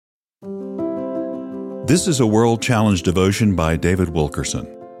This is a World Challenge devotion by David Wilkerson.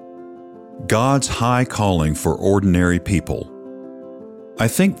 God's high calling for ordinary people. I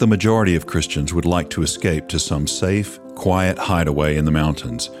think the majority of Christians would like to escape to some safe, quiet hideaway in the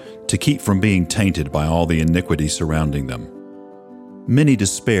mountains to keep from being tainted by all the iniquity surrounding them. Many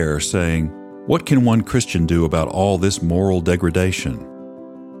despair, saying, "What can one Christian do about all this moral degradation?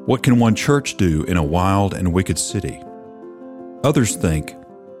 What can one church do in a wild and wicked city?" Others think,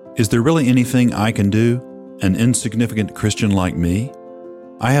 "Is there really anything I can do, an insignificant Christian like me?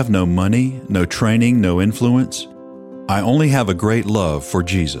 I have no money, no training, no influence. I only have a great love for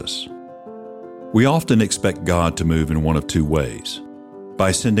Jesus." We often expect God to move in one of two ways: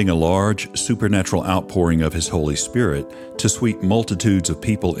 by sending a large, supernatural outpouring of His Holy Spirit to sweep multitudes of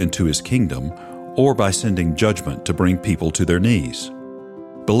people into His kingdom, or by sending judgment to bring people to their knees.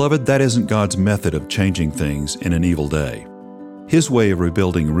 Beloved, that isn't God's method of changing things in an evil day. His way of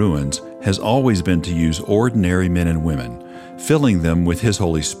rebuilding ruins has always been to use ordinary men and women, filling them with His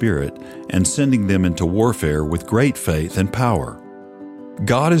Holy Spirit and sending them into warfare with great faith and power.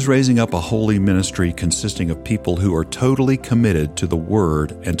 God is raising up a holy ministry consisting of people who are totally committed to the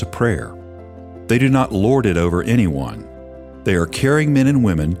Word and to prayer. They do not lord it over anyone. They are caring men and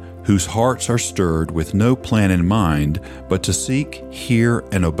women whose hearts are stirred with no plan in mind but to seek, hear,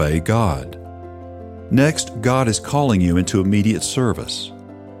 and obey God. Next, God is calling you into immediate service.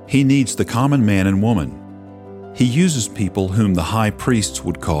 He needs the common man and woman. He uses people whom the high priests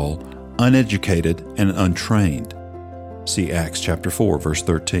would call uneducated and untrained. See Acts chapter 4, verse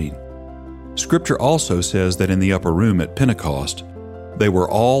 13. Scripture also says that in the upper room at Pentecost, they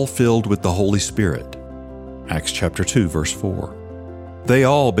were all filled with the Holy Spirit. Acts chapter 2, verse 4. They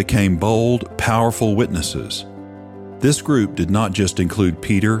all became bold, powerful witnesses. This group did not just include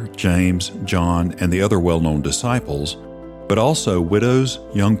Peter, James, John, and the other well-known disciples, but also widows,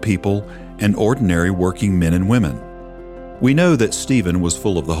 young people, and ordinary working men and women. We know that Stephen was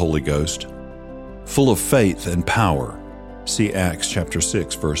full of the Holy Ghost, full of faith and power. See Acts chapter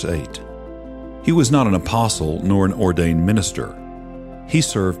 6, verse 8. He was not an apostle nor an ordained minister. He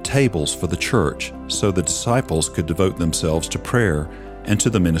served tables for the church so the disciples could devote themselves to prayer and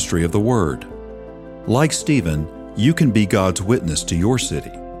to the ministry of the Word. Like Stephen, you can be God's witness to your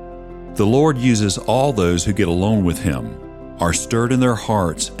city. The Lord uses all those who get alone with Him, are stirred in their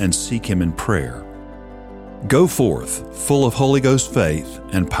hearts, and seek Him in prayer. Go forth, full of Holy Ghost faith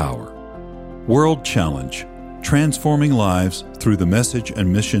and power. World Challenge, transforming lives through the message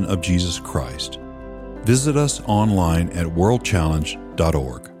and mission of Jesus Christ. Visit us online at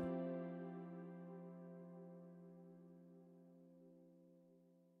worldchallenge.org.